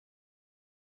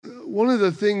one of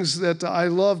the things that I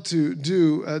love to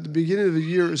do at the beginning of the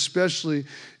year especially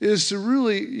is to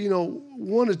really,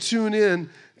 want to tune in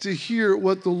to hear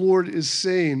what the Lord is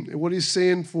saying, and what he's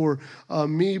saying for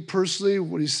me personally,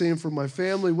 what he's saying for my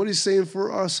family, what he's saying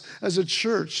for us as a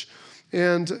church.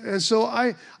 And so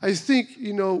I think,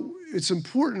 it's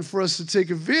important for us to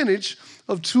take advantage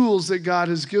of tools that God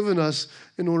has given us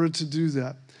in order to do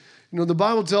that. The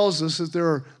Bible tells us that there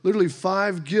are literally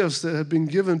 5 gifts that have been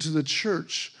given to the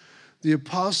church: the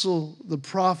apostle, the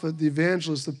prophet, the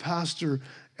evangelist, the pastor,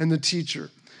 and the teacher.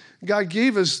 God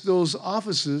gave us those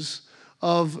offices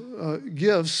of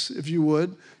gifts, if you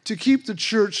would, to keep the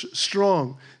church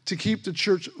strong, to keep the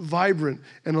church vibrant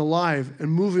and alive and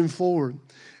moving forward.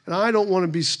 And I don't want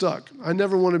to be stuck. I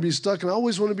never want to be stuck, and I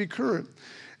always want to be current.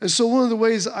 And so one of the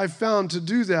ways I found to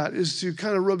do that is to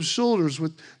kind of rub shoulders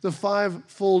with the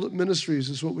 5-fold ministries,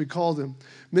 is what we call them.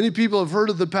 Many people have heard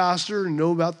of the pastor and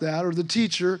know about that, or the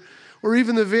teacher, or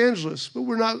even the evangelist, but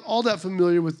we're not all that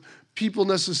familiar with people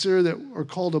necessarily that are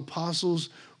called apostles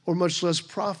or much less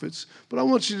prophets. But I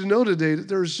want you to know today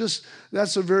that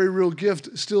that's a very real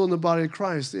gift still in the body of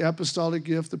Christ, the apostolic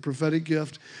gift, the prophetic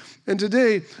gift. And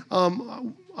today,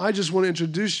 I just want to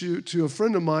introduce you to a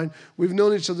friend of mine. We've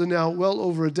known each other now well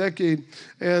over a decade,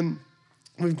 and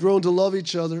we've grown to love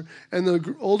each other. And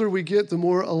the older we get, the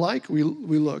more alike we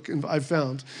look, and I've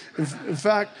found. In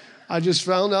fact, I just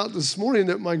found out this morning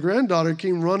that my granddaughter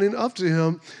came running up to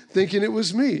him thinking it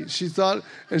was me. She thought,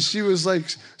 and she was like,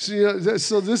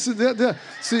 so this is that.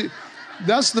 See,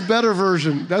 that's the better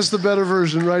version. That's the better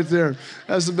version right there.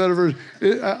 That's the better version.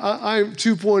 I'm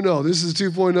 2.0. This is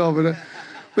 2.0.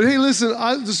 But hey, listen,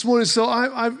 this morning, so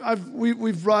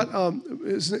we've brought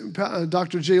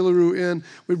Dr. Jay LaRue in.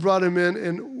 We brought him in,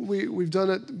 and we've done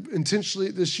it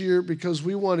intentionally this year because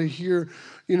we want to hear,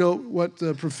 what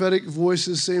the prophetic voice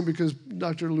is saying, because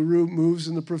Dr. LaRue moves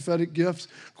in the prophetic gift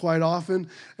quite often,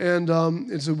 and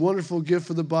it's a wonderful gift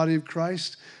for the body of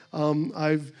Christ.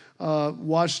 I've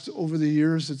watched over the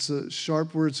years. It's a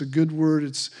sharp word. It's a good word.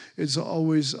 It's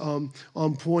always on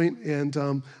point,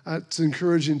 and it's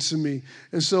encouraging to me.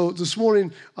 And so this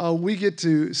morning, we get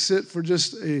to sit for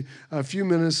just a few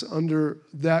minutes under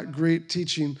that great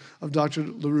teaching of Dr.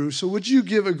 LaRue. So would you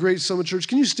give a great Summit Church?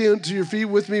 Can you stand to your feet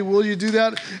with me? Will you do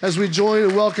that as we join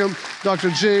and welcome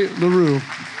Dr. Jay LaRue?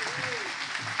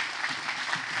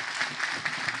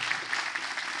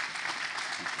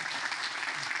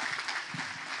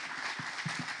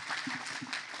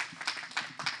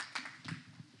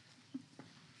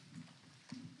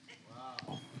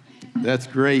 That's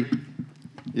great.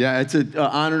 Yeah, it's an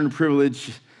honor and a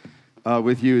privilege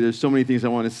with you. There's so many things I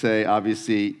want to say.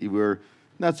 Obviously, we're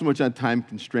not so much on time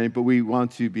constraint, but we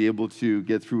want to be able to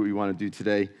get through what we want to do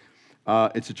today.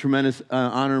 It's a tremendous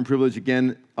honor and privilege,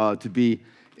 again, to be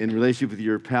in relationship with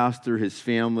your pastor, his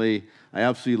family. I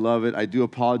absolutely love it. I do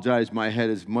apologize. My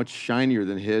head is much shinier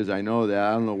than his. I know that.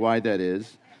 I don't know why that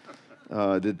is.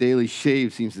 The daily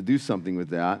shave seems to do something with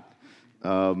that.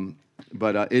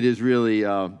 But it is really,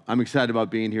 I'm excited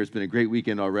about being here. It's been a great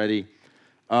weekend already.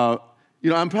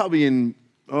 I'm probably in,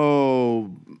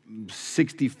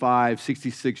 65,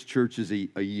 66 churches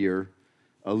a year,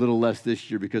 a little less this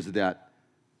year because of that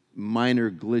minor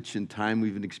glitch in time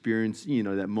we've been experiencing,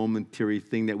 that momentary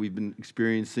thing that we've been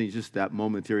experiencing. Just that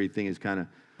momentary thing is kind of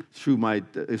threw my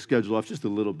schedule off just a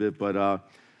little bit. But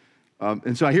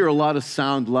and so I hear a lot of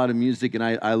sound, a lot of music, and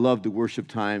I love the worship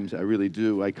times. I really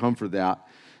do. I come for that.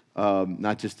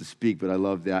 Not just to speak, but I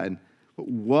love that. And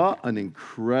what an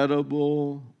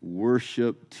incredible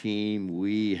worship team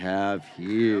we have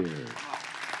here.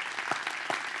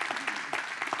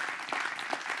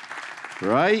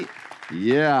 Right?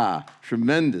 Yeah,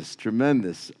 tremendous.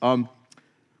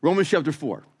 Romans chapter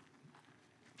 4.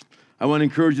 I want to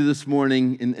encourage you this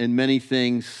morning in many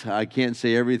things. I can't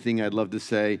say everything I'd love to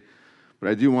say, but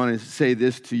I do want to say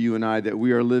this to you and I, that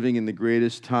we are living in the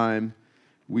greatest time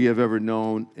we have ever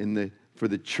known for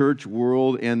the church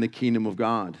world and the kingdom of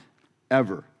God,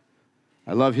 ever.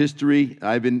 I love history.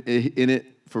 I've been in it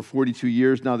for 42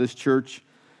 years now, this church,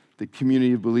 the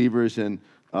community of believers, and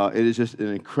it is just an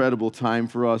incredible time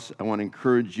for us. I want to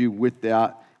encourage you with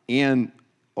that and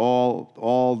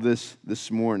all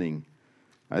this morning.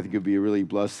 I think it would be a really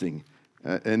blessing.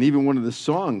 And even one of the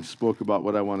songs spoke about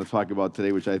what I want to talk about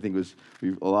today, which I think was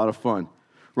a lot of fun.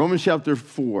 Romans chapter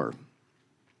 4.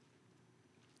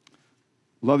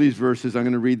 Love these verses. I'm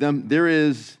going to read them.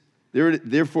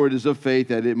 Therefore it is of faith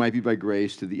that it might be by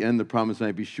grace, to the end the promise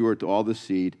might be sure to all the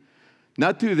seed,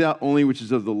 not to that only which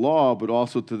is of the law, but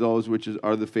also to those which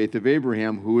are the faith of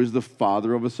Abraham, who is the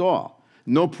father of us all.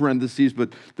 No parentheses,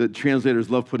 but the translators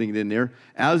love putting it in there.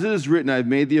 As it is written, I have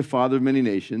made thee a father of many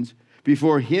nations.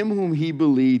 Before him whom he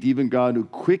believed, even God who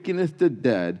quickeneth the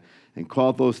dead, and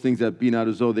calleth those things that be not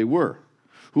as though they were.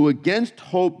 Who against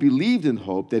hope believed in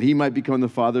hope, that he might become the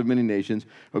father of many nations,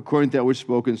 according to that which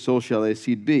spoken, so shall thy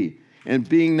seed be. And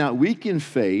being not weak in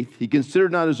faith, he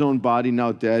considered not his own body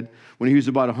now dead, when he was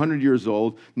about 100 years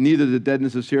old, neither the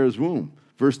deadness of Sarah's womb.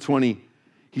 Verse 20,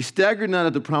 he staggered not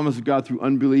at the promise of God through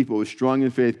unbelief, but was strong in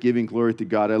faith, giving glory to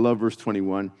God. I love verse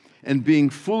 21. And being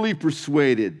fully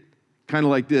persuaded, kind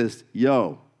of like this,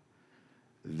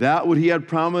 that what he had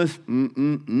promised,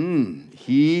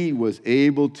 he was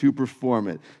able to perform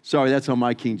it. Sorry, that's how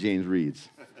my King James reads.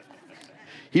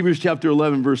 Hebrews chapter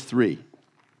 11, verse 3.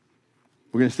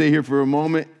 We're going to stay here for a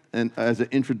moment and as an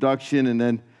introduction, and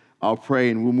then I'll pray,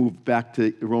 and we'll move back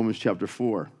to Romans chapter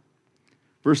 4.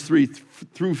 Verse 3,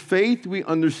 through faith we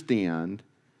understand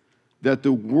that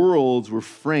the worlds were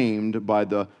framed by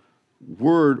the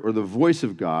word or the voice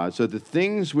of God, so that the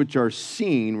things which are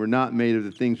seen were not made of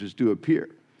the things which do appear.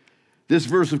 This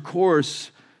verse, of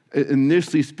course,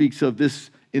 initially speaks of this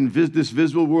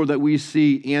visible world that we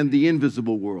see and the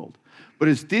invisible world. But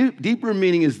its deeper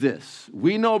meaning is this.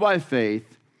 We know by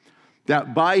faith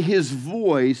that by his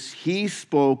voice, he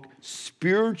spoke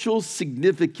spiritual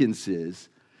significances,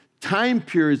 time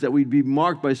periods that would be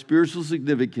marked by spiritual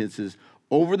significances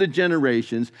over the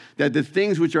generations, that the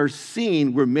things which are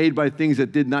seen were made by things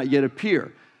that did not yet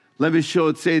appear. Let me say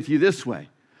it to you this way.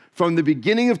 From the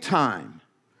beginning of time,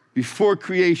 before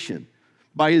creation,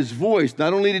 by his voice,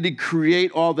 not only did he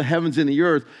create all the heavens and the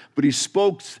earth, but he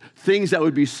spoke things that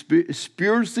would be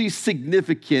spiritually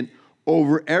significant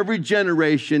over every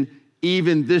generation,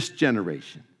 even this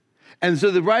generation. And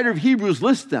so the writer of Hebrews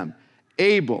lists them: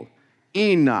 Abel,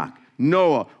 Enoch,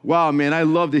 Noah. Wow, man, I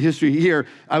love the history here.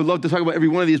 I would love to talk about every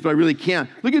one of these, but I really can't.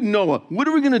 Look at Noah. What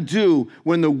are we going to do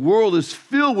when the world is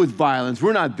filled with violence?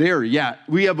 We're not there yet.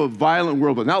 We have a violent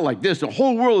world, but not like this. The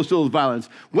whole world is filled with violence.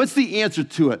 What's the answer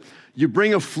to it? You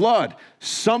bring a flood.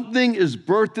 Something is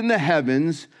birthed in the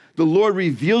heavens. The Lord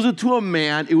reveals it to a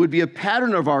man. It would be a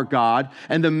pattern of our God,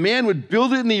 and the man would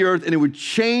build it in the earth, and it would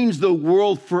change the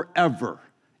world forever.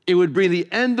 It would bring the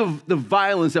end of the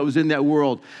violence that was in that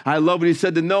world. I love what he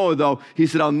said to Noah, though. He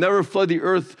said, I'll never flood the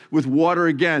earth with water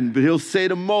again. But he'll say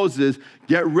to Moses,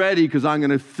 get ready, because I'm going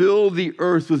to fill the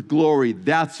earth with glory.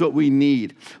 That's what we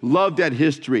need. Love that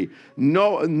history.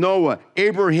 Noah,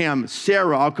 Abraham,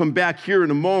 Sarah. I'll come back here in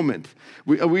a moment.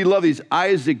 We love these.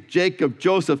 Isaac, Jacob,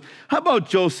 Joseph. How about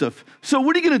Joseph? So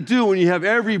what are you going to do when you have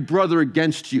every brother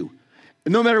against you?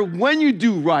 No matter when you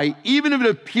do right, even if it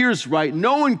appears right,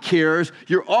 no one cares.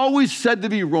 You're always said to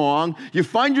be wrong. You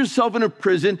find yourself in a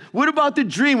prison. What about the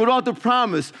dream? What about the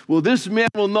promise? Well, this man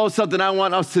will know something I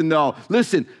want us to know.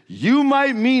 Listen, you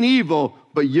might mean evil,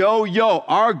 but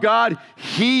our God,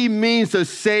 he means to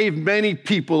save many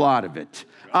people out of it,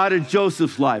 out of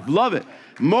Joseph's life. Love it.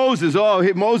 Moses,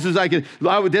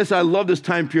 I love this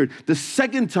time period. The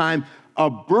second time a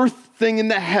birth thing in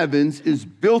the heavens is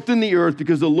built in the earth,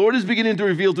 because the Lord is beginning to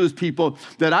reveal to his people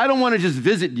that I don't want to just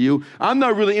visit you. I'm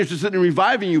not really interested in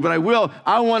reviving you, but I will.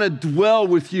 I want to dwell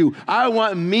with you. I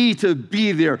want me to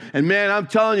be there. And man, I'm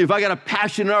telling you, if I got a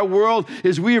passion in our world,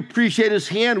 is we appreciate his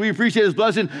hand, we appreciate his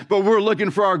blessing, but we're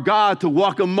looking for our God to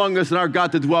walk among us and our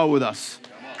God to dwell with us.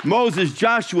 Moses,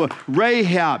 Joshua,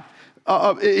 Rahab.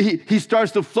 He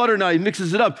starts to flutter now. He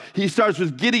mixes it up. He starts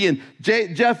with Gideon,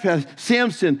 Jephthah,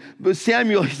 Samson,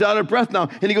 Samuel. He's out of breath now.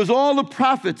 And he goes, all the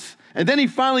prophets. And then he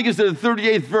finally gets to the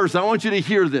 38th verse. I want you to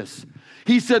hear this.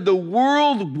 He said, the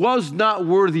world was not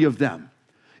worthy of them.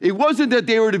 It wasn't that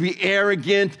they were to be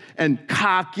arrogant and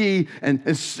cocky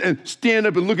and stand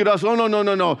up and look at us. Oh,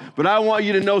 no. But I want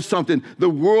you to know something. The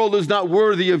world is not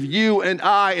worthy of you and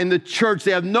I and the church.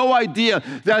 They have no idea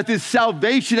that this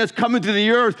salvation has come into the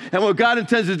earth, and what God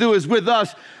intends to do is with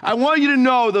us. I want you to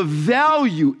know the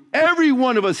value every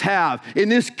one of us have in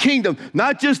this kingdom.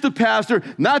 Not just the pastor,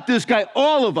 not this guy,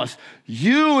 all of us.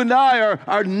 You and I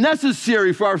are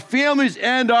necessary for our families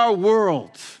and our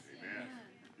world.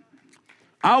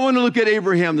 I want to look at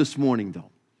Abraham this morning,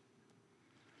 though.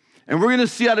 And we're going to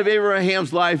see out of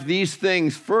Abraham's life these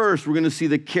things. First, we're going to see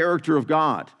the character of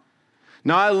God.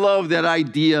 Now, I love that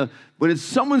idea. When it's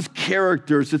someone's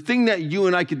character, it's the thing that you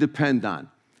and I can depend on.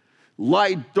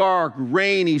 Light, dark,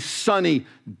 rainy, sunny,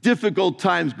 difficult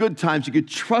times, good times. You could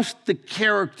trust the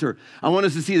character. I want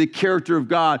us to see the character of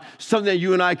God, something that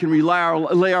you and I can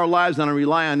lay our lives on and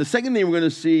rely on. The second thing we're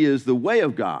going to see is the way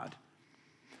of God.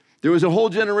 There was a whole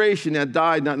generation that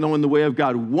died not knowing the way of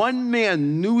God. One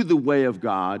man knew the way of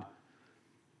God.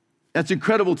 That's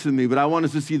incredible to me, but I want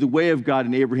us to see the way of God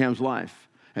in Abraham's life.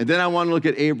 And then I want to look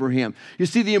at Abraham. You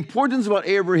see, the importance about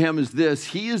Abraham is this.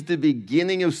 He is the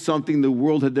beginning of something the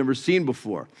world had never seen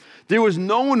before. There was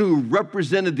no one who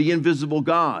represented the invisible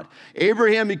God.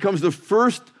 Abraham becomes the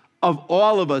first of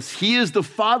all of us. He is the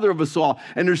father of us all.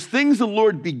 And there's things the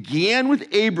Lord began with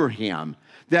Abraham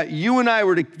that you and I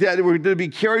were to be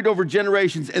carried over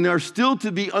generations and are still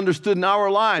to be understood in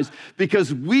our lives,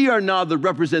 because we are now the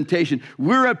representation.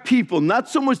 We're a people, not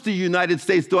so much the United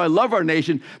States, though I love our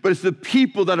nation, but it's the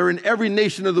people that are in every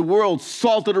nation of the world,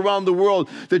 salted around the world,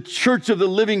 the church of the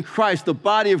living Christ, the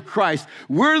body of Christ.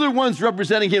 We're the ones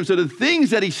representing him. So the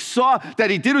things that he saw, that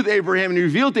he did with Abraham and he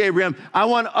revealed to Abraham, I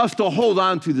want us to hold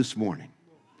on to this morning.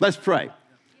 Let's pray.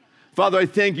 Father, I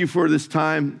thank you for this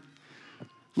time.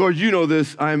 Lord, you know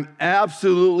this. I'm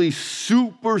absolutely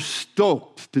super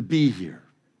stoked to be here.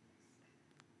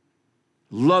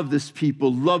 Love this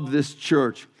people, love this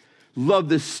church, love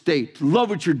this state, love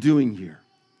what you're doing here.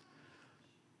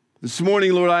 This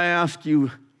morning, Lord, I ask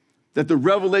you that the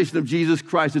revelation of Jesus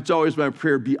Christ, it's always my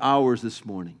prayer, be ours this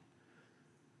morning.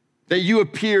 That you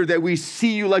appear, that we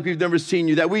see you like we've never seen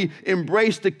you, that we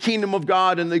embrace the kingdom of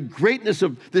God and the greatness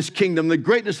of this kingdom, the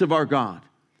greatness of our God.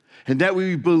 And that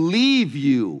we believe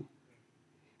you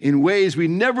in ways we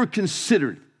never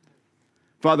considered.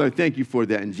 Father, I thank you for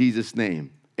that in Jesus'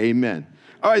 name. Amen.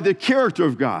 All right, the character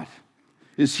of God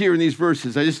is here in these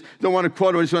verses. I just don't want to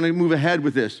quote it. I just want to move ahead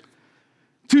with this.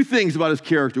 Two things about his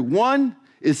character. One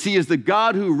is he is the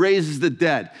God who raises the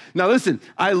dead. Now listen,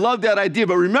 I love that idea,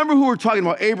 but remember who we're talking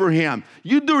about, Abraham.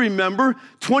 You do remember,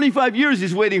 25 years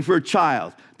he's waiting for a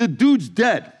child. The dude's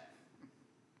dead.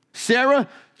 Sarah,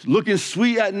 looking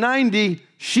sweet at 90,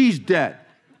 she's dead.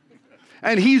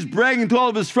 And he's bragging to all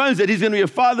of his friends that he's going to be a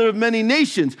father of many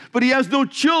nations, but he has no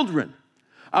children.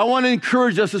 I want to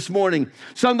encourage us this morning.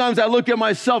 Sometimes I look at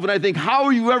myself and I think, how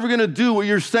are you ever going to do what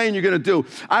you're saying you're going to do?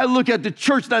 I look at the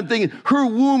church and I'm thinking, her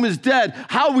womb is dead.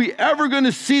 How are we ever going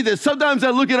to see this? Sometimes I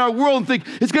look at our world and think,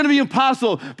 it's going to be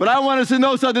impossible. But I want us to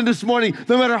know something this morning.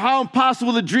 No matter how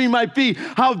impossible the dream might be,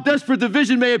 how desperate the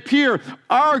vision may appear,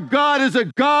 our God is a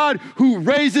God who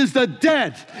raises the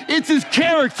dead. It's his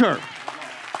character.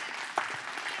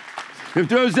 If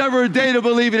there was ever a day to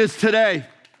believe it, it's today.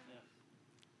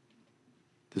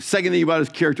 The second thing about his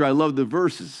character, I love the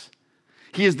verses.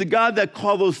 He is the God that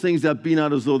called those things that be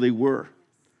not as though they were.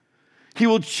 He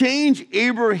will change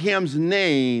Abraham's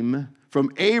name from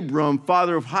Abram,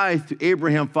 father of height, to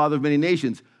Abraham, father of many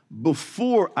nations,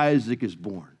 before Isaac is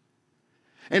born.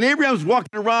 And Abraham's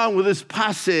walking around with his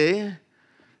posse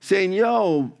saying,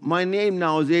 yo, my name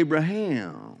now is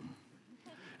Abraham.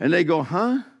 And they go,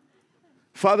 huh?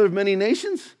 Father of many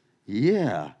nations?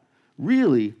 Yeah,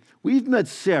 really? We've met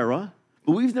Sarah,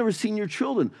 but we've never seen your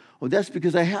children. Oh, that's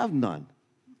because I have none.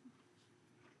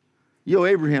 Yo,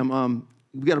 Abraham,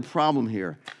 we got a problem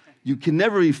here. You can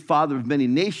never be father of many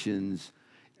nations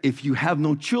if you have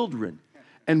no children.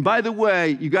 And by the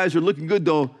way, you guys are looking good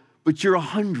though, but you're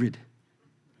 100.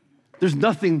 There's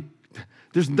nothing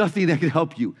that can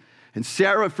help you. And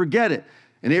Sarah, forget it.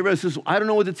 And Abraham says, I don't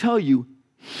know what to tell you.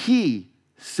 He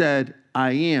said,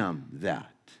 I am that.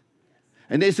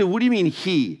 And they said, what do you mean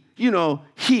he? You know,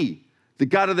 he, the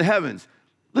God of the heavens.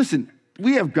 Listen,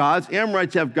 we have gods.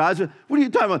 Amorites have gods. What are you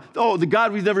talking about? Oh, the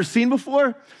God we've never seen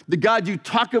before? The God you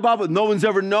talk about but no one's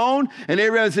ever known? And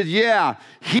Abraham said, yeah,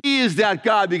 he is that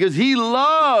God because he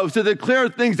loves to declare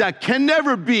things that can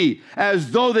never be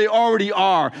as though they already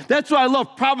are. That's why I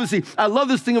love prophecy. I love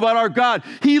this thing about our God.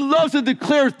 He loves to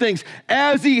declare things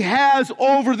as he has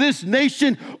over this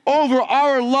nation, over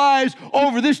our lives,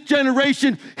 over this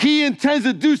generation. He intends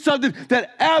to do something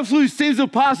that absolutely seems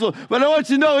impossible. But I want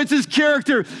you to know it's his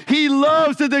character. He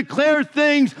loves to declare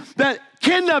things that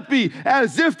cannot be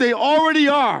as if they already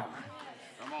are.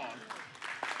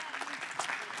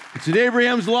 It's in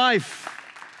Abraham's life.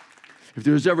 If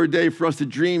there's ever a day for us to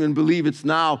dream and believe, it's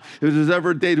now. If there's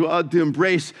ever a day to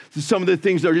embrace some of the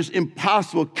things that are just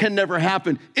impossible, can never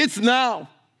happen, it's now.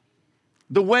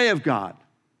 The way of God.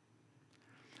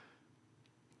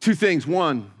 Two things.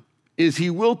 One is he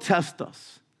will test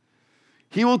us.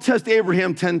 He will test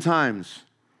Abraham 10 times.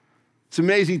 It's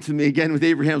amazing to me, again, with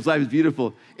Abraham's life, it's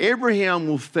beautiful. Abraham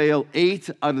will fail 8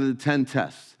 out of the 10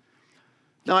 tests.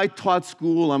 Now, I taught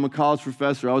school. I'm a college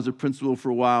professor. I was a principal for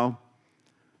a while.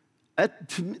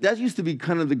 That used to be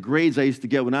kind of the grades I used to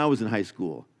get when I was in high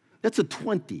school. That's a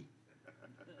 20.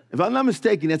 If I'm not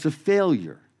mistaken, that's a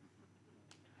failure.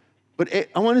 But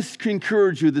I want to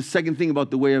encourage you the second thing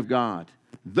about the way of God.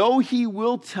 Though he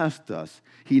will test us,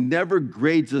 he never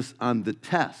grades us on the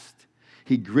test.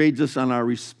 He grades us on our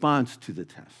response to the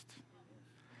test.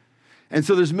 And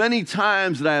so there's many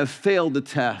times that I have failed the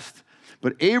test,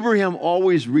 But Abraham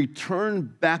always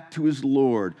returned back to his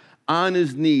Lord on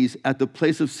his knees at the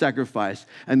place of sacrifice.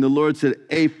 And the Lord said,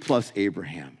 A plus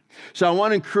Abraham. So I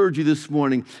want to encourage you this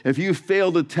morning, if you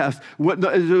failed a test,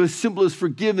 as simple as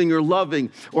forgiving or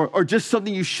loving or just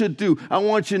something you should do, I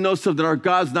want you to know something. Our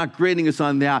God's not grading us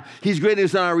on that. He's grading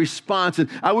us on our response. And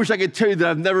I wish I could tell you that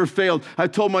I've never failed.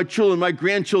 I've told my children, my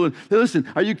grandchildren, listen,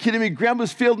 are you kidding me?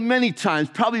 Grandpa's failed many times,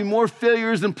 probably more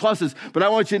failures than pluses. But I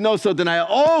want you to know something. I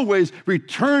always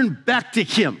return back to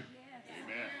him.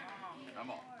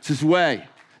 It's his way.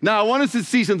 Now, I want us to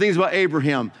see some things about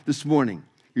Abraham this morning.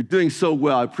 You're doing so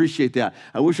well. I appreciate that.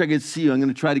 I wish I could see you. I'm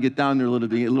going to try to get down there a little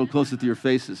bit, a little closer to your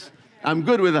faces. I'm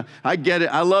good with it. I get it.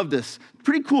 I love this.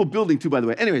 Pretty cool building, too, by the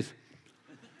way. Anyways.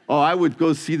 Oh, I would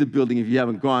go see the building if you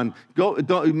haven't gone.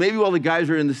 Maybe while the guys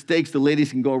are in the steaks, the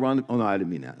ladies can go around. Oh, no, I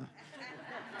didn't mean that.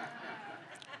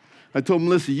 I told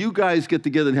Melissa, you guys get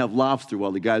together and have lobster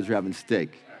while the guys are having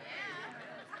steak.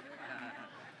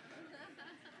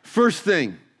 First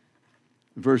thing,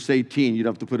 verse 18. You'd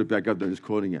have to put it back up there. Just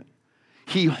quoting it.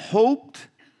 He hoped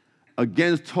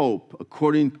against hope,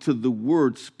 according to the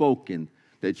word spoken,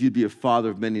 that you'd be a father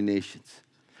of many nations.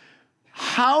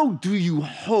 How do you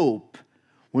hope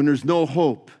when there's no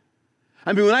hope?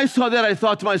 I mean, when I saw that, I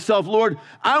thought to myself, Lord,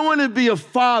 I want to be a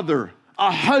father, a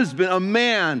husband, a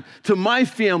man to my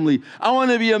family. I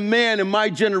want to be a man in my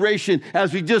generation,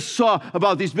 as we just saw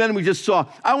about these men we just saw.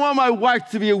 I want my wife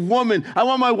to be a woman. I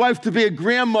want my wife to be a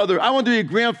grandmother. I want to be a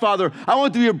grandfather. I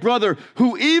want to be a brother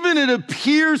who, even it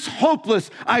appears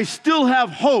hopeless, I still have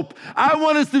hope. I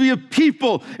want us to be a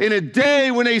people in a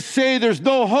day when they say there's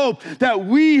no hope, that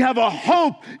we have a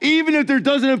hope, even if there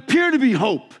doesn't appear to be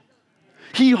hope.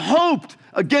 He hoped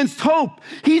against hope.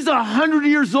 He's 100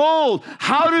 years old.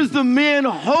 How does the man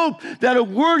hope that a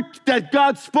word that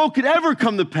God spoke could ever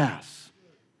come to pass?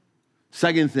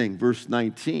 Second thing, verse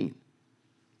 19.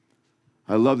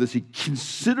 I love this. He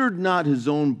considered not his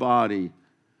own body,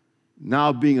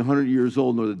 now being 100 years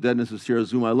old, nor the deadness of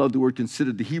Sarah's womb. I love the word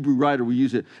considered. The Hebrew writer will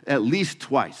use it at least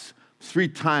twice, 3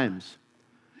 times.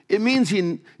 It means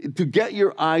to get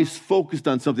your eyes focused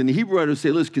on something. The Hebrew writers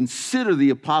say, let's consider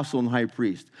the apostle and high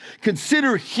priest.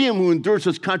 Consider him who endured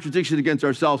such contradiction against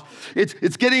ourselves.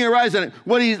 It's getting our eyes on it.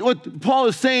 What Paul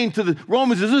is saying to the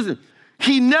Romans is, listen,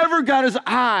 he never got his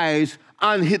eyes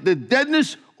on the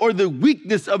deadness or the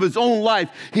weakness of his own life.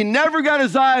 He never got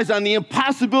his eyes on the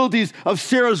impossibilities of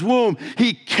Sarah's womb.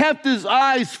 He kept his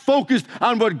eyes focused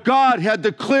on what God had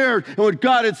declared and what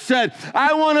God had said.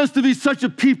 I want us to be such a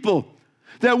people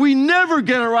that we never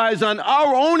get our eyes on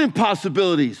our own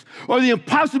impossibilities or the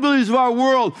impossibilities of our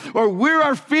world or where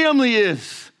our family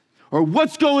is or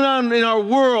what's going on in our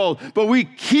world, but we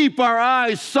keep our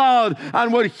eyes solid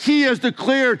on what he has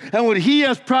declared and what he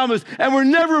has promised, and we're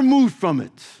never moved from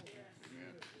it.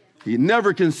 He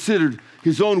never considered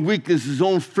his own weakness, his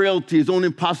own frailty, his own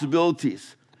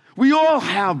impossibilities. We all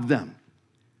have them.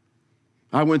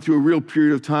 I went through a real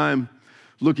period of time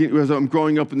looking, as I'm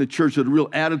growing up in the church, with a real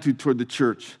attitude toward the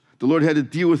church. The Lord had to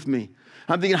deal with me.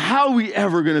 I'm thinking, how are we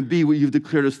ever going to be what you've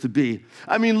declared us to be?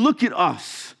 I mean, look at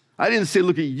us. I didn't say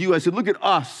look at you. I said, look at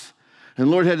us. And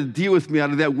the Lord had to deal with me out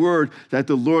of that word that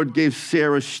the Lord gave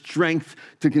Sarah strength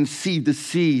to conceive the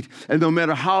seed. And no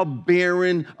matter how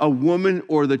barren a woman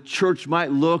or the church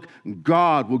might look,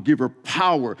 God will give her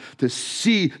power to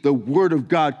see the word of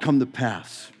God come to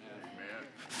pass. Amen.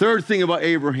 Third thing about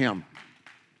Abraham.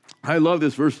 I love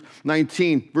this, verse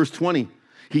 19, verse 20.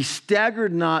 He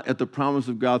staggered not at the promise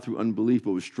of God through unbelief,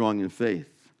 but was strong in faith.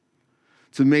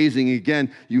 It's amazing.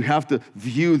 Again, you have to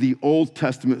view the Old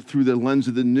Testament through the lens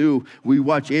of the New. We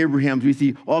watch Abraham, we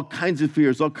see all kinds of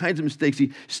fears, all kinds of mistakes.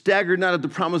 He staggered not at the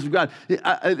promise of God.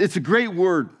 It's a great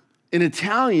word. In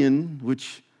Italian,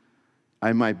 which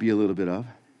I might be a little bit of,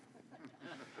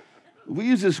 we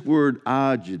use this word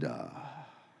agita.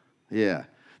 Yeah.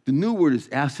 The new word is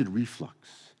acid reflux.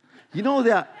 You know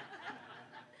that,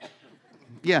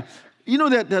 yeah, you know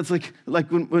that's like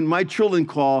when my children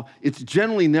call, it's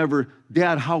generally never,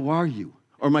 Dad, how are you?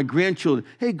 Or my grandchildren,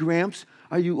 hey, Gramps,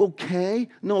 are you okay?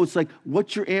 No, it's like,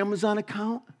 what's your Amazon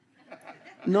account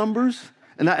numbers?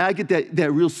 And I get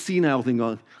that real senile thing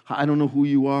going, I don't know who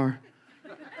you are.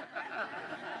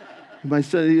 My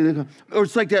son, or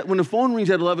it's like that when the phone rings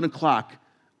at 11 o'clock,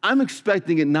 I'm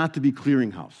expecting it not to be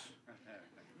Clearinghouse.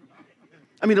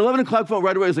 I mean, 11 o'clock phone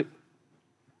right away, it's like,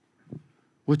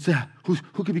 what's that?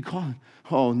 Who could be calling?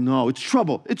 Oh, no, it's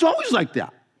trouble. It's always like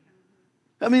that.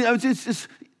 I mean, it's just,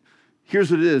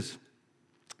 here's what it is.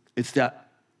 It's that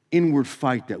inward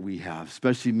fight that we have,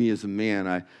 especially me as a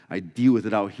man. I deal with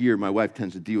it out here. My wife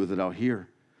tends to deal with it out here.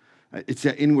 It's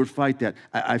that inward fight that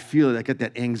I feel it. I got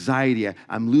that anxiety.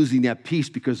 I'm losing that peace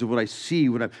because of what I see,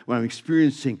 what I'm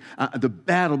experiencing. The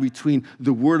battle between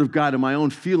the Word of God and my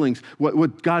own feelings,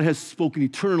 what God has spoken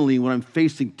eternally and what I'm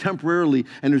facing temporarily,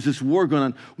 and there's this war going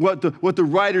on. What the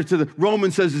writer to the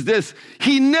Romans says is this: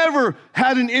 he never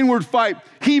had an inward fight.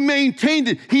 He maintained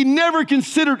it. He never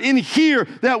considered in here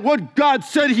that what God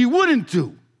said he wouldn't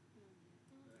do.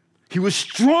 He was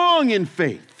strong in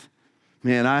faith.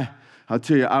 Man, I'll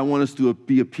tell you, I want us to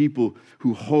be a people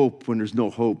who hope when there's no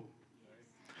hope.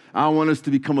 I want us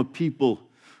to become a people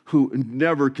who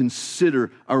never consider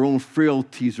our own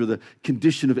frailties or the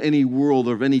condition of any world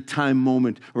or of any time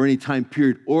moment or any time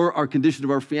period or our condition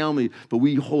of our family, but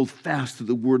we hold fast to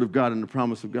the Word of God and the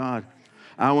promise of God.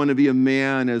 I want to be a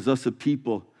man as us a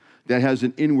people that has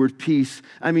an inward peace.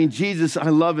 I mean, Jesus, I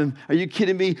love him. Are you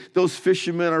kidding me? Those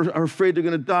fishermen are afraid they're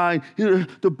going to die.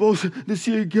 The boat, the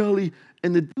Sea of Galilee.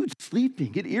 And the dude's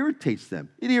sleeping. It irritates them.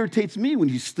 It irritates me when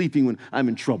he's sleeping when I'm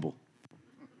in trouble.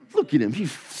 Look at him.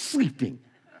 He's sleeping.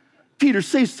 Peter,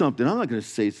 say something. I'm not going to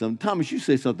say something. Thomas, you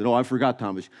say something. Oh, I forgot,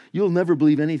 Thomas. You'll never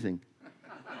believe anything.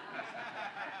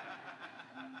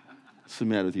 What's the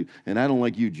matter with you? And I don't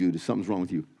like you, Jude. Something's wrong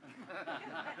with you.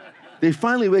 They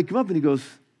finally wake him up and he goes,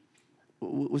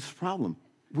 what's the problem?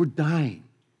 We're dying.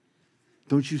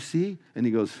 Don't you see? And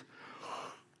he goes,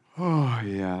 oh,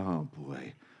 yeah, oh,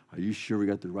 boy. Are you sure we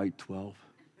got the right 12?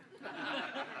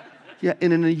 Yeah,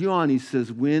 and in a yawn, he says,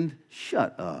 wind,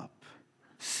 shut up.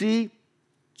 See?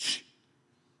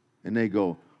 And they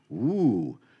go,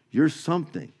 ooh, you're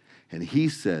something. And he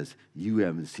says, you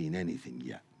haven't seen anything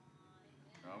yet.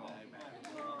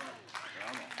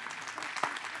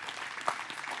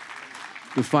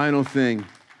 The final thing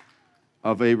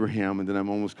of Abraham, and then I'm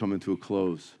almost coming to a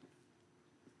close,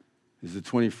 is the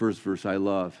 21st verse I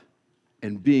love.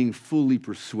 And being fully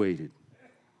persuaded.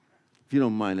 If you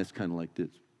don't mind, that's kind of like this.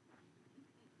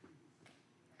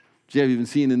 Have you been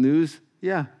seeing the news?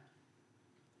 Yeah.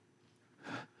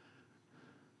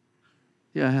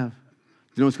 Yeah, I have. Do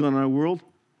you know what's going on in our world?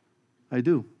 I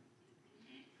do.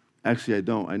 Actually, I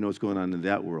don't. I know what's going on in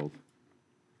that world.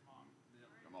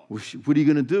 What are you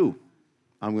going to do?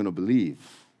 I'm going to believe.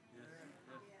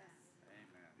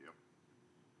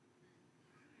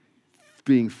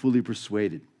 Being fully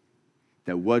persuaded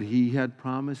that what he had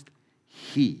promised,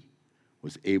 he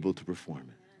was able to perform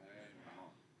it.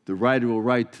 The writer will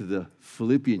write to the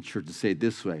Philippian church and say it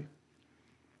this way: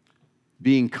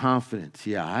 being confident.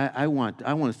 Yeah, I want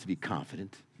us to be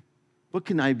confident. What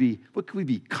can we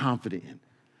be confident in?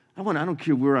 I don't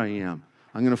care where I am.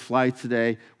 I'm going to fly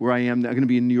today where I am. I'm going to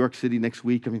be in New York City next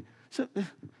week. I mean,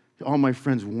 all my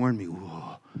friends warn me,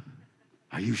 whoa,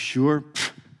 are you sure?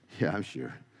 Yeah, I'm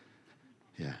sure.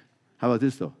 Yeah. How about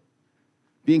this, though?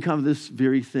 Being confident of this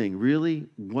very thing. Really,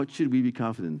 what should we be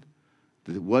confident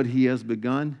in? That what he has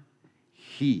begun,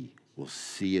 he will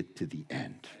see it to the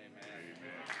end.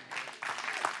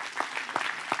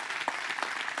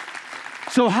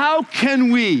 So how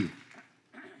can we?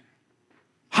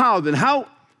 How can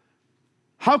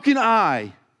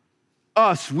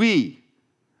we,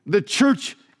 the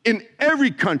church in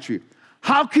every country,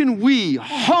 how can we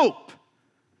hope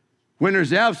when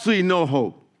there's absolutely no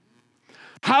hope?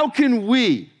 How can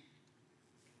we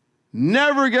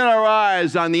never get our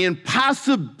eyes on the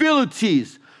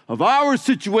impossibilities of our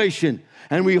situation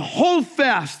and we hold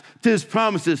fast to his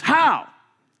promises? How?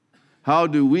 How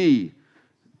do we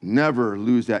never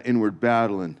lose that inward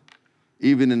battle, and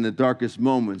even in the darkest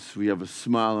moments, we have a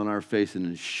smile on our face and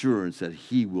an assurance that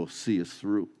he will see us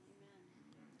through?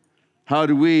 How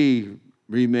do we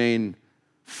remain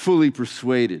fully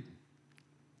persuaded?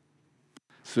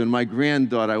 So in my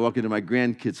granddaughter, I walk into my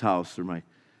grandkid's house or my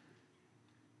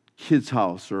kid's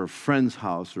house or a friend's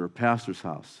house or a pastor's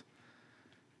house.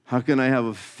 How can I have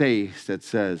a face that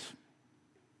says,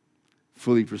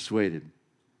 fully persuaded?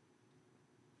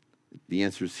 The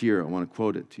answer is here. I want to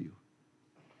quote it to you.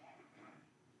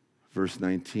 Verse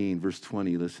 19, verse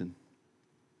 20, listen.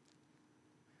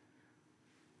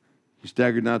 He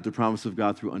staggered not at the promise of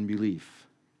God through unbelief,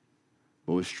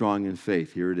 but was strong in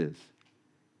faith. Here it is.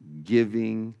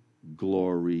 Giving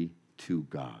glory to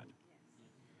God.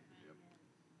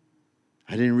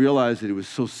 I didn't realize that it was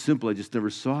so simple. I just never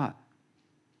saw it.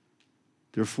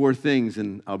 There are 4 things,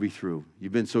 and I'll be through.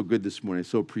 You've been so good this morning. I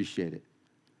so appreciate it.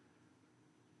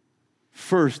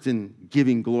 First, in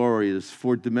giving glory, there's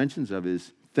 4 dimensions of it,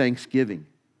 is thanksgiving.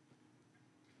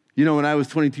 You know, when I was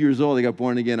 22 years old, I got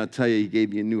born again. I'll tell you, he gave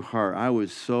me a new heart. I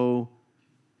was so...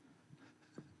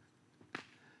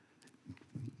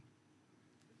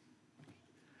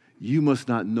 You must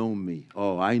not know me.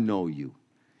 Oh, I know you.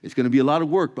 It's going to be a lot of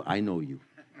work, but I know you.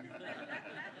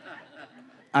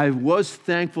 I was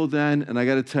thankful then, and I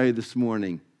got to tell you this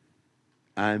morning,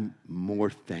 I'm more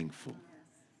thankful.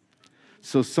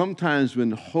 So sometimes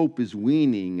when hope is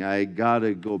weaning, I got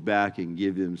to go back and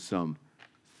give him some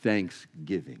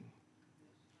thanksgiving.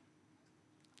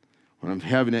 When I'm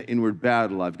having that inward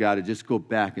battle, I've got to just go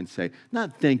back and say,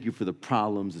 not thank you for the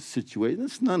problems, the situation.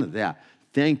 It's none of that.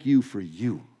 Thank you for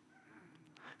you.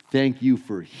 Thank you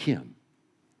for him.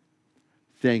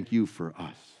 Thank you for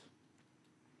us.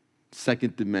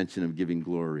 Second dimension of giving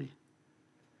glory.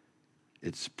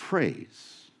 It's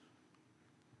praise.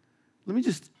 Let me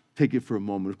just take it for a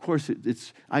moment. Of course,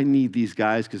 I need these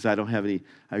guys because I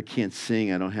can't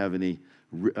sing. I don't have any,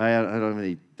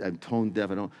 I'm tone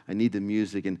deaf. I need the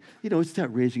music. And, it's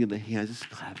that raising of the hands, just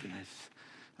clapping.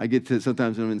 I get to,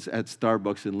 sometimes when I'm at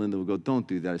Starbucks and Linda will go, don't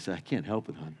do that. I say, I can't help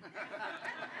it, hon.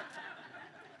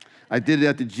 I did it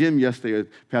at the gym yesterday with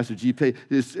Pastor JP.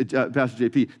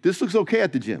 This looks okay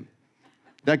at the gym.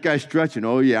 That guy's stretching.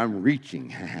 Oh, yeah, I'm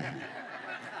reaching.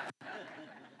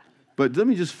 But let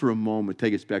me just for a moment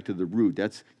take us back to the root.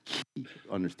 That's key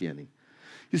understanding.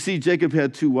 You see, Jacob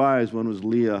had two wives. One was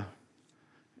Leah,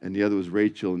 and the other was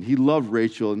Rachel. And he loved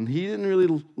Rachel, and he didn't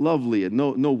really love Leah.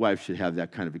 No wife should have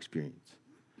that kind of experience.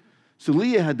 So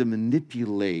Leah had to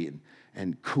manipulate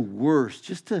and coerce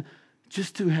just to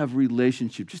have a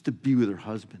relationship, just to be with her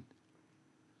husband.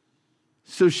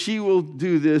 So she will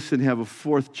do this and have a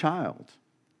fourth child.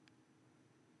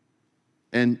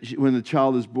 And when the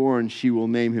child is born, she will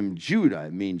name him Judah.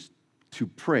 It means to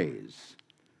praise.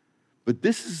 But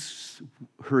this is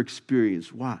her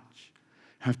experience. Watch.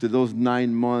 After those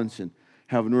 9 months and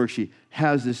having work, she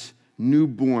has this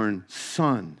newborn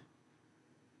son.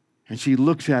 And she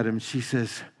looks at him and she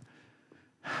says,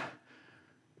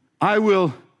 I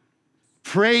will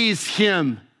praise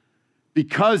him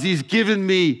because he's given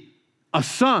me a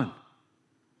son.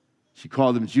 She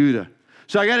called him Judah.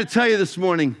 So I got to tell you this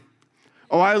morning,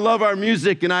 I love our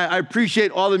music and I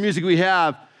appreciate all the music we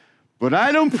have, but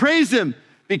I don't praise him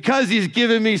because he's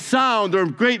given me sound or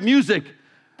great music.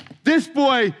 This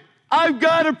boy, I've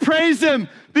got to praise him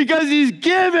because he's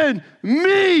given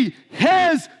me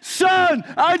his son.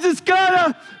 I just got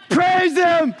to praise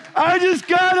him. I just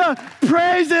got to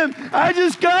praise him. I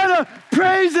just got to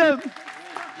praise him.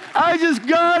 I just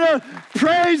got to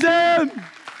praise him.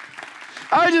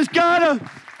 I just got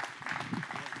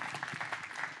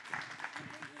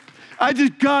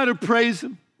to praise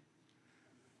him.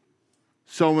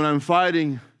 So when I'm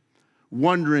fighting,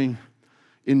 wondering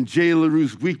in Jay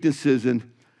LaRue's weaknesses and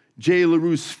Jay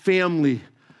LaRue's family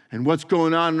and what's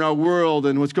going on in our world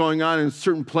and what's going on in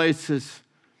certain places,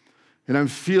 and I'm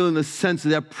feeling the sense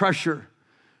of that pressure,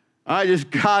 I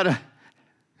just got to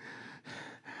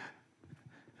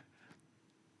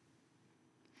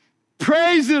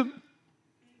praise him.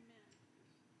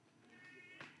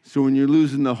 So when you're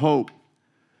losing the hope,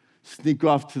 sneak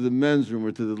off to the men's room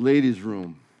or to the ladies'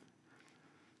 room,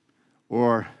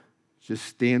 or just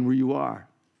stand where you are.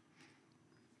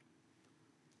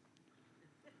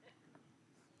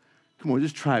 Come on,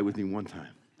 just try it with me one time.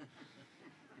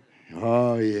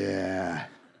 Oh, yeah.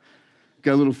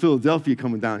 Got a little Philadelphia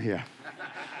coming down here.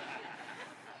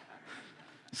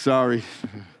 Sorry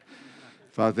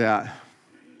about that.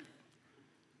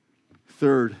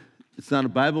 Third, it's not a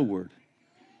Bible word,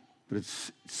 but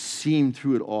it's seen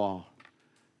through it all.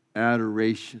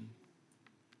 Adoration.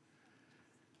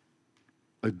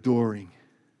 Adoring.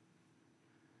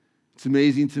 It's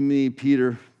amazing to me,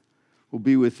 Peter will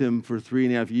be with him for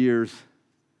 3.5 years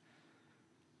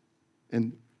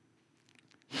and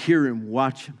hear him,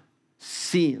 watch him,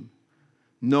 see him,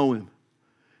 know him.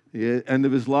 At the end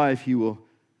of his life, he will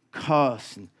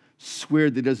cuss and swear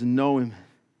that he doesn't know him.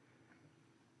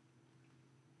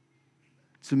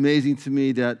 It's amazing to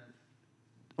me that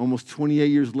almost 28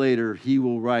 years later, he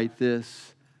will write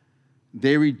this.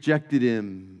 They rejected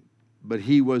him, but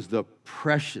he was the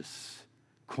precious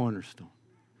cornerstone.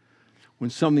 When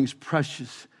something's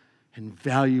precious and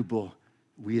valuable,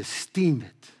 we esteem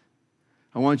it.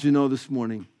 I want you to know this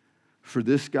morning, for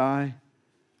this guy,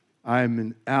 I'm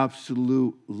in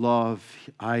absolute love.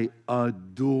 I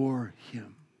adore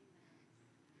him.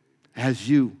 As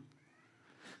you.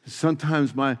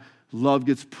 Sometimes my love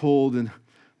gets pulled and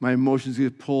my emotions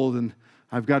get pulled and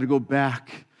I've got to go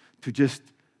back to just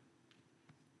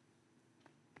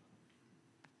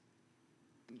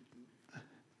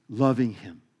loving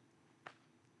him.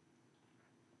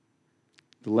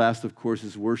 The last, of course,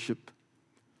 is worship.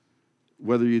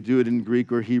 Whether you do it in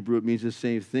Greek or Hebrew, it means the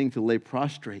same thing, to lay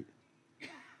prostrate.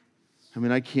 I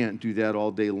mean, I can't do that all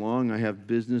day long. I have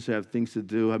business, I have things to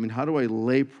do. I mean, how do I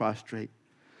lay prostrate?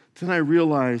 Then I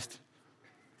realized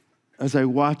as I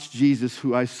watch Jesus,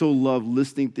 who I so love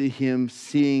listening to him,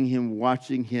 seeing him,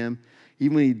 watching him,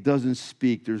 even when he doesn't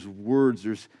speak, there's words,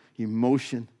 there's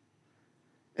emotion.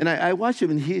 And I watch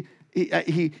him, and he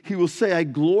will say, I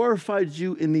glorified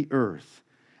you in the earth.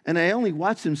 And I only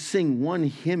watched him sing one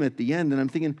hymn at the end, and I'm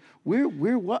thinking, where,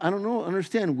 what? I don't know,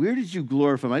 understand, where did you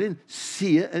glorify him? I didn't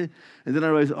see it. And then I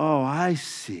realized, oh, I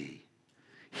see.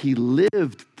 He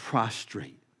lived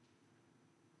prostrate.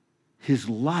 His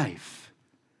life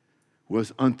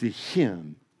was unto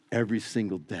him every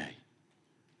single day.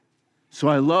 So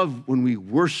I love when we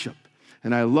worship,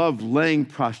 and I love laying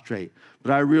prostrate.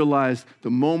 But I realized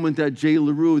the moment that Jay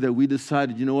LaRue, that we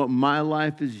decided, you know what, my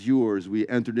life is yours, we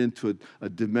entered into a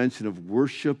dimension of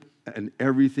worship, and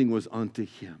everything was unto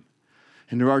him.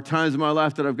 And there are times in my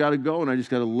life that I've got to go, and I just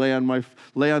got to lay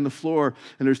on the floor.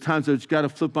 And there's times I've just got to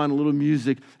flip on a little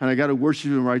music, and I got to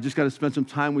worship him, or I just got to spend some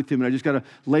time with him, and I just got to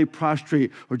lay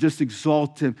prostrate, or just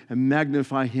exalt him and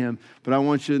magnify him. But I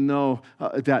want you to know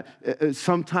that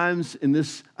sometimes in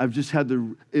this, I've just had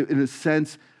to, in a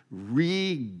sense,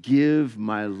 re-give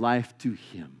my life to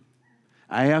him.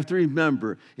 I have to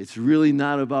remember it's really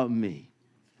not about me,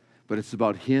 but it's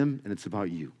about him and it's about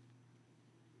you.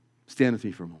 Stand with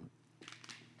me for a moment.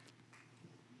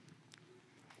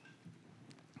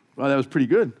 Wow, that was pretty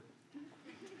good.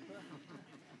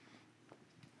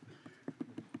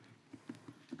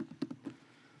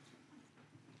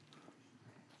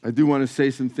 I do want to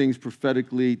say some things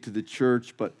prophetically to the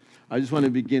church, but I just want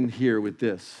to begin here with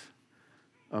this.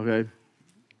 Okay?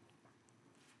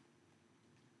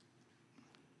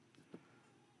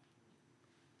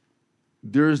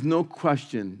 There is no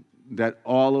question that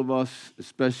all of us,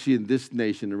 especially in this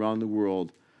nation, around the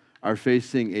world, are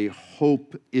facing a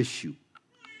hope issue,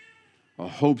 a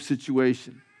hope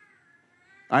situation.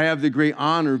 I have the great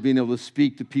honor of being able to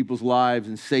speak to people's lives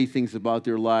and say things about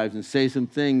their lives and say some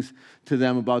things to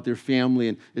them about their family.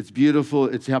 And it's beautiful.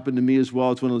 It's happened to me as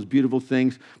well. It's one of those beautiful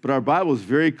things. But our Bible is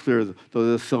very clear.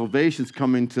 The salvation's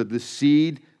coming to the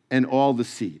seed and all the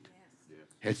seed.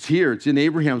 It's here. It's in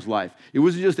Abraham's life. It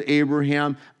wasn't just to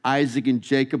Abraham, Isaac, and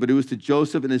Jacob, but it was to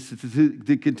Joseph, and it's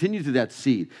to continue to that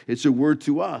seed. It's a word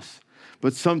to us.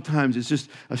 But sometimes it's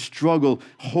just a struggle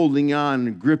holding on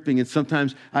and gripping. And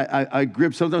sometimes I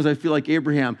grip. Sometimes I feel like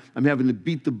Abraham. I'm having to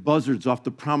beat the buzzards off the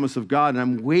promise of God, and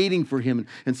I'm waiting for him.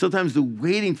 And sometimes the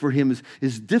waiting for him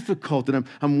is difficult. And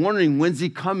I'm wondering, when's he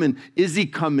coming? Is he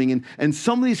coming? And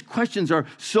some of these questions are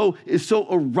so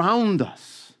around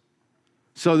us.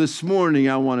 So this morning,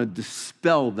 I want to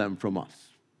dispel them from us.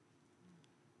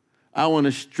 I want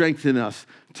to strengthen us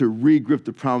to re-grip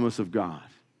the promise of God.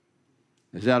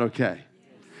 Is that okay?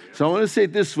 So I want to say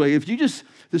it this way. If you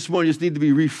this morning just need to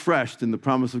be refreshed in the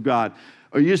promise of God,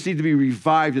 or you just need to be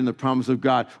revived in the promise of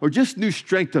God, or just new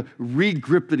strength to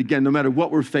re-grip it again, no matter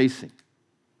what we're facing.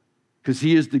 Because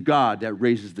he is the God that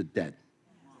raises the dead.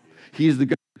 He is the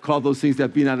God that called those things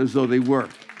that be not as though they were.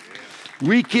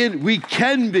 We can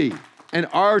be and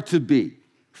are to be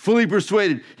fully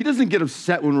persuaded. He doesn't get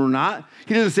upset when we're not.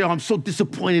 He doesn't say, oh, I'm so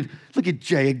disappointed. Look at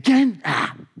Jay again.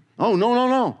 Oh,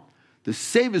 no. The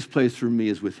safest place for me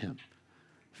is with him.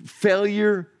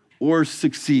 Failure or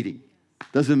succeeding,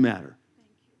 doesn't matter.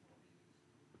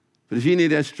 But if you need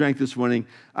that strength this morning,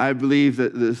 I believe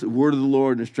that the word of the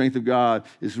Lord and the strength of God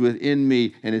is within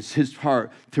me, and it's his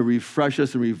heart to refresh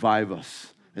us and revive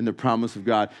us in the promise of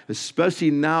God,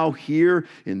 especially now here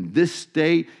in this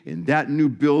state, in that new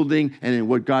building, and in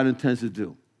what God intends to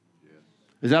do.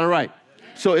 Is that all right?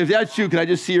 So if that's you, can I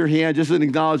just see your hand, just an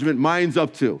acknowledgement? Mine's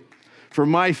up too. For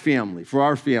my family, for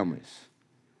our families.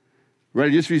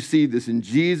 Ready? Just receive this in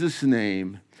Jesus'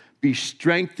 name. Be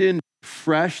strengthened,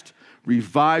 refreshed,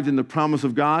 revived in the promise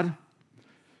of God.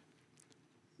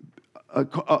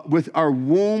 With our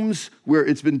wombs, where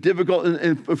it's been difficult,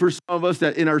 and for some of us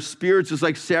that in our spirits, just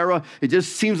like Sarah, it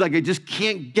just seems like I just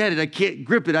can't get it. I can't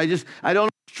grip it. I don't know,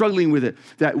 struggling with it.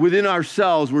 That within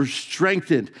ourselves, we're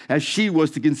strengthened as she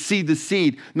was to conceive the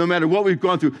seed, no matter what we've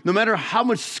gone through, no matter how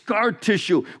much scar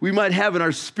tissue we might have in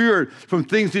our spirit from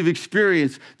things we've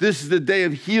experienced. This is the day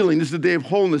of healing. This is the day of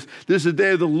wholeness. This is the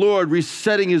day of the Lord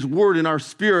resetting his word in our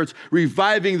spirits,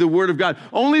 reviving the word of God.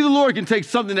 Only the Lord can take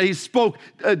something that he spoke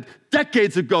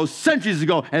decades ago, centuries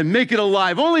ago, and make it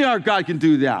alive. Only our God can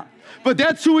do that. But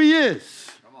that's who he is.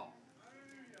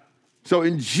 So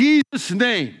in Jesus'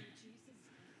 name,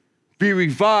 be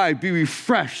revived, be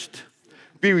refreshed,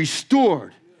 be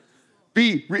restored,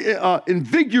 be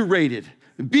invigorated,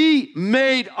 be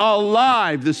made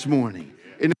alive this morning.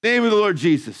 In the name of the Lord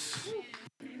Jesus.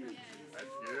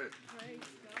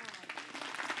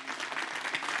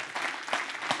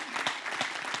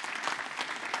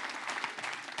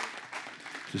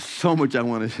 There's so much I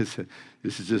want to say.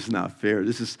 This is just not fair.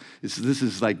 This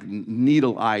is like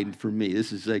needle-eyed for me.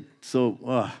 This is like so,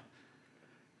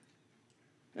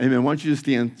 Amen. Why don't you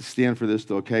just stand for this,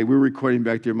 though, okay? We're recording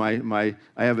back there. I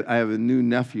have a new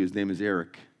nephew. His name is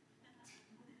Eric.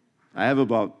 I have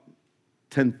about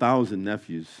 10,000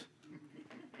 nephews.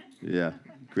 Yeah,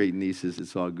 great nieces.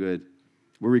 It's all good.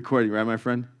 We're recording, right, my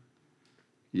friend?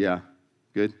 Yeah,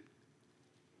 good.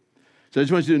 So I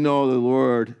just want you to know the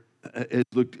Lord has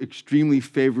looked extremely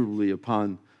favorably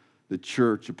upon the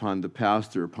church, upon the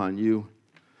pastor, upon you.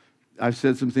 I've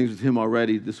said some things with him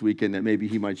already this weekend that maybe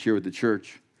he might share with the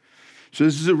church. So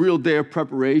this is a real day of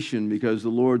preparation because the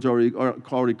Lord's already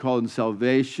called in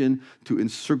salvation to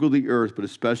encircle the earth, but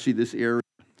especially this area.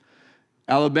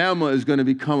 Alabama is going to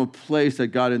become a place that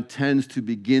God intends to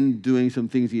begin doing some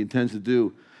things he intends to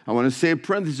do. I want to say a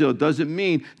parenthesis, though, it doesn't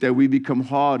mean that we become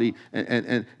haughty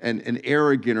and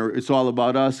arrogant, or it's all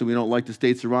about us and we don't like the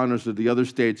states around us or the other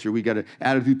states, or we got an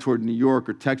attitude toward New York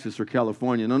or Texas or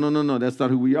California. No, that's not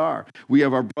who we are. We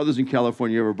have our brothers in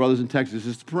California, we have our brothers in Texas.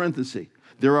 It's a parenthesis.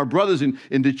 There are brothers in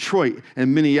Detroit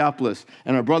and Minneapolis,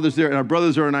 and our brothers there, and our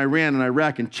brothers are in Iran and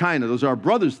Iraq and China. Those are our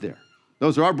brothers there.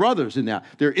 Those are our brothers in that.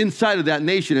 They're inside of that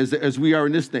nation as we are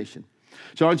in this nation.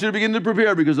 So I want you to begin to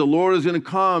prepare because the Lord is going to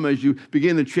come as you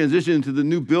begin to transition into the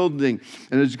new building.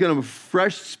 And there's going to be a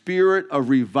fresh spirit of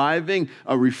reviving,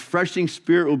 a refreshing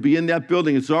spirit will be in that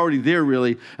building. It's already there,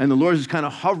 really. And the Lord is kind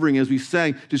of hovering, as we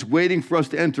sang, just waiting for us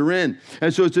to enter in.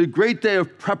 And so it's a great day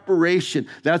of preparation.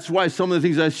 That's why some of the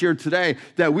things I shared today,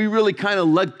 that we really kind of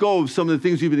let go of some of the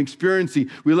things we've been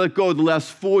experiencing. We let go of the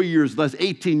last 4 years, the last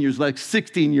 18 years, the last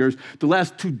 16 years, the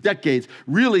last 2 decades.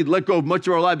 Really let go of much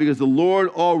of our life because the Lord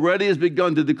already has begun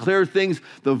to declare things.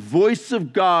 The voice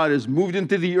of God has moved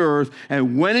into the earth,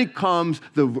 and when it comes,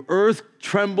 the earth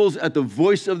trembles at the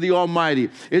voice of the Almighty.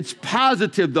 It's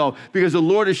positive, though, because the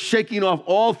Lord is shaking off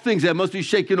all things that must be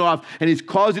shaken off, and he's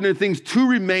causing the things to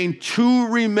remain.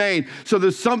 So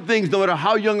there's some things, no matter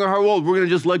how young or how old, we're going to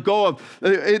just let go of.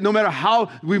 No matter how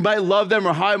we might love them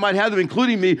or how I might have them,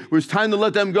 including me, it's time to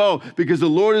let them go because the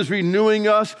Lord is renewing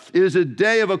us. It is a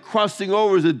day of a crossing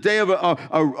over. It's a day of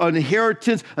an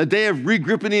inheritance, a day of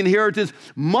regripping the inheritance.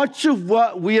 Much of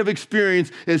what we have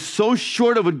experienced is so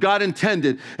short of what God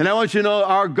intended. And I want you to know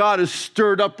our God is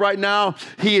stirred up right now.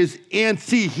 He is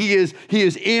antsy. He is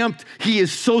amped. He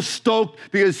is so stoked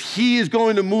because he is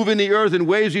going to move in the earth in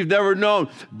ways we've never known.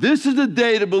 This is the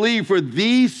day to believe for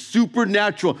the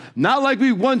supernatural. Not like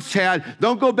we once had.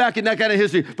 Don't go back in that kind of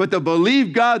history. But to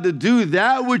believe God to do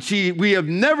that which we have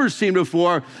never seen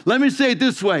before. Let me say it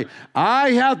this way.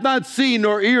 I have not seen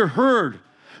nor ear heard,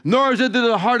 nor is it to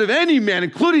the heart of any man,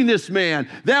 including this man,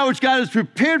 that which God has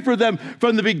prepared for them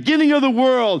from the beginning of the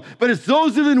world. But it's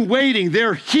those who have been waiting,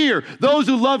 they're here. Those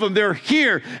who love him, they're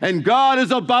here. And God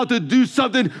is about to do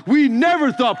something we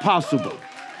never thought possible.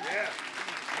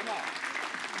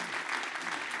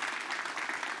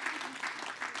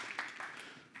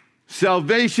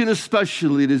 Salvation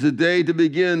especially, it is a day to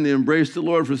begin to embrace the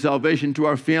Lord for salvation to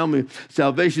our family,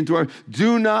 salvation to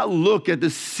do not look at the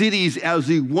cities as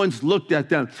we once looked at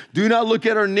them. Do not look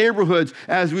at our neighborhoods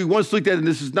as we once looked at them.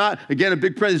 This is not, again, a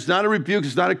big prayer. It's not a rebuke.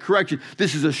 It's not a correction.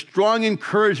 This is a strong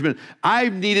encouragement.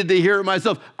 I've needed to hear it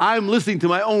myself. I'm listening to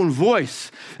my own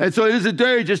voice. And so it is a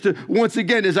day just to, once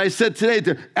again, as I said today,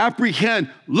 to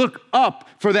apprehend, look up,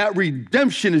 for that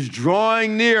redemption is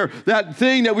drawing near, that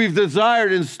thing that we've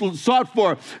desired and sought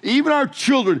for. Even our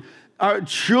children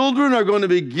are going to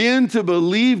begin to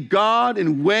believe God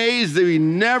in ways that we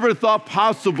never thought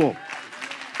possible.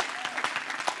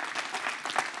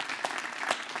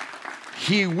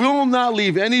 He will not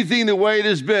leave anything the way it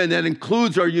has been. That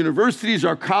includes our universities,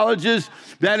 our colleges.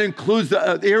 That includes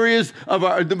the areas of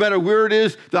our, no matter where it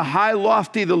is, the high,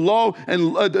 lofty, the low,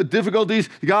 and the difficulties.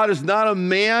 God is not a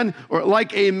man or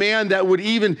like a man that would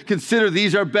even consider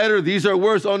these are better, these are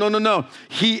worse. Oh, no.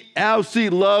 He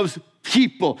absolutely loves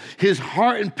people. His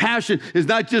heart and passion is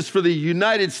not just for the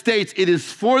United States, it is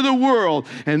for the world.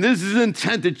 And this is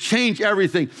intent to change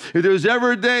everything. If there's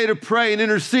ever a day to pray and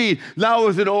intercede, not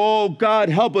with an, oh God,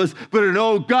 help us, but an,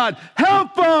 oh God,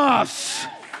 help us.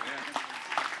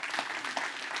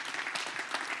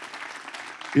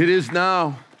 It is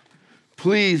now.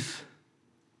 Please,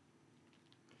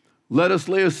 let us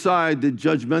lay aside the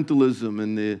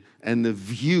judgmentalism and the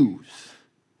views,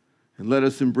 and let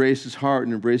us embrace his heart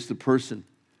and embrace the person.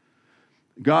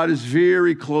 God is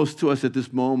very close to us at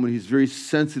this moment. He's very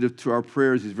sensitive to our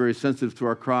prayers. He's very sensitive to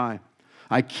our cry.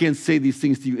 I can't say these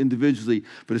things to you individually,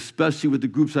 but especially with the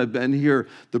groups I've been here,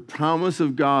 the promise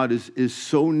of God is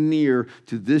so near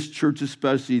to this church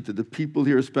especially, to the people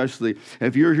here especially.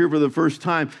 If you're here for the first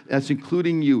time, that's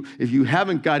including you. If you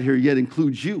haven't got here yet,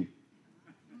 includes you.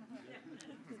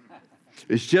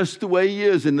 It's just the way he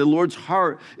is, and the Lord's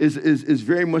heart is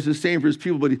very much the same for his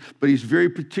people, but he's very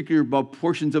particular about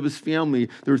portions of his family.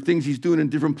 There are things he's doing in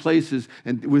different places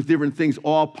and with different things,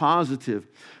 all positive.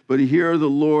 But here the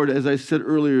Lord, as I said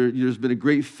earlier, there's been a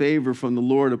great favor from the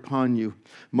Lord upon you.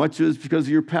 Much of it's because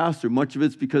of your pastor. Much of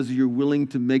it's because you're willing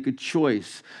to make a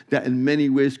choice that in many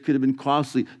ways could have been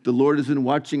costly. The Lord has been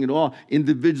watching it all,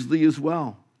 individually as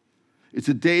well. It's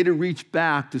a day to reach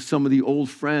back to some of the old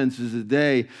friends. It's a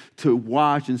day to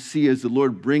watch and see as the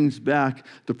Lord brings back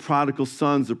the prodigal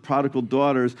sons, the prodigal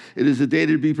daughters. It is a day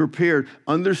to be prepared.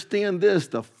 Understand this,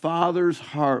 the Father's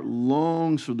heart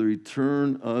longs for the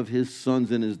return of his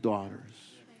sons and his daughters.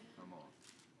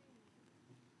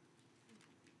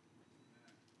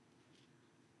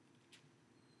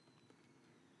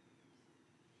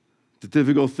 The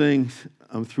difficult thing,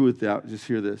 I'm through with that. Just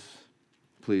hear this,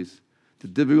 please. The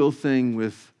difficult thing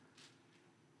with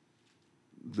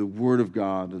the Word of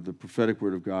God, or the prophetic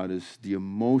Word of God, is the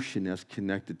emotion that's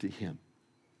connected to Him.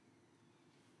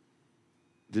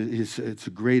 It's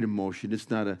a great emotion. It's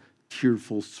not a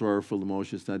tearful, sorrowful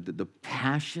emotion. It's not the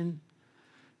passion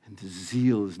and the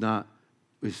zeal is not.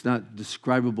 It's not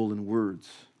describable in words.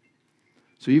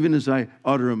 So even as I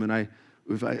utter them and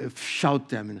if I shout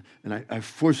them and I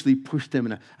forcefully push them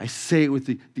and I say it with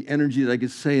the energy that I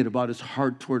could say it about his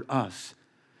heart toward us,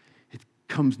 it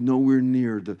comes nowhere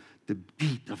near the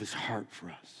beat of his heart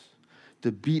for us,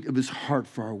 the beat of his heart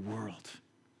for our world.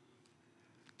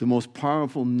 The most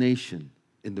powerful nation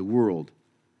in the world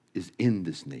is in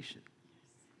this nation.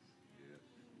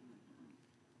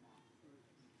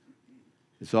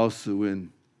 It's also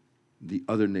in the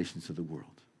other nations of the world.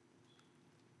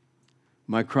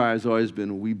 My cry has always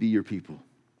been, we be your people.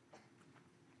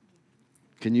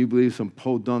 Can you believe some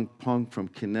podunk punk from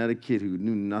Connecticut who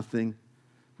knew nothing,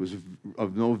 was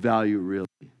of no value really?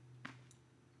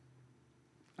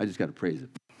 I just got to praise it.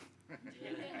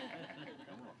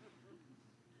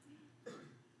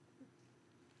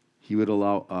 He would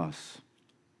allow us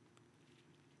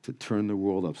to turn the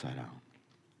world upside down.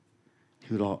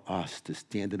 He would allow us to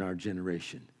stand in our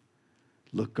generation,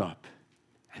 look up,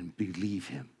 and believe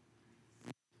him.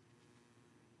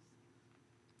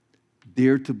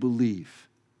 Dare to believe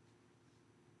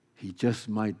he just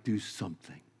might do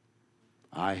something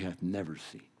I have never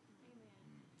seen,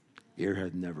 ear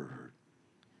hath never heard.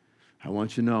 I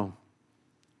want you to know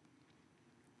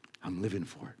I'm living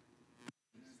for it.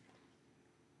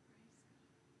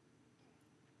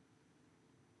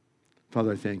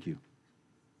 Father, I thank you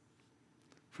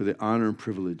for the honor and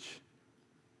privilege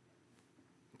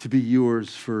to be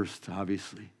yours first,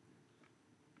 obviously,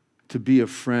 to be a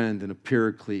friend and a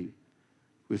paraclete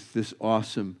with this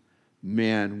awesome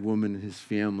man, woman, and his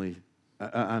family.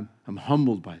 I'm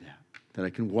humbled by that I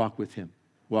can walk with him,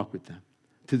 walk with them.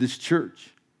 To this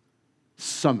church,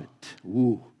 Summit,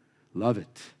 ooh, love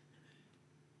it.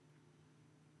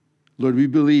 Lord, we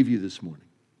believe you this morning.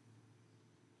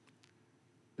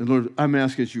 And Lord, I'm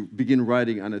asking as you begin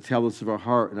writing on the tablets of our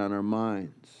heart and on our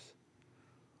minds,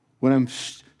 when I'm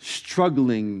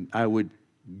struggling, I would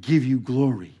give you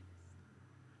glory.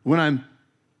 When I'm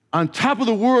on top of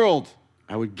the world,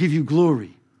 I would give you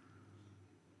glory.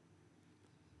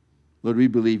 Lord, we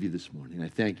believe you this morning. I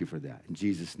thank you for that. In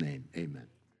Jesus' name, amen.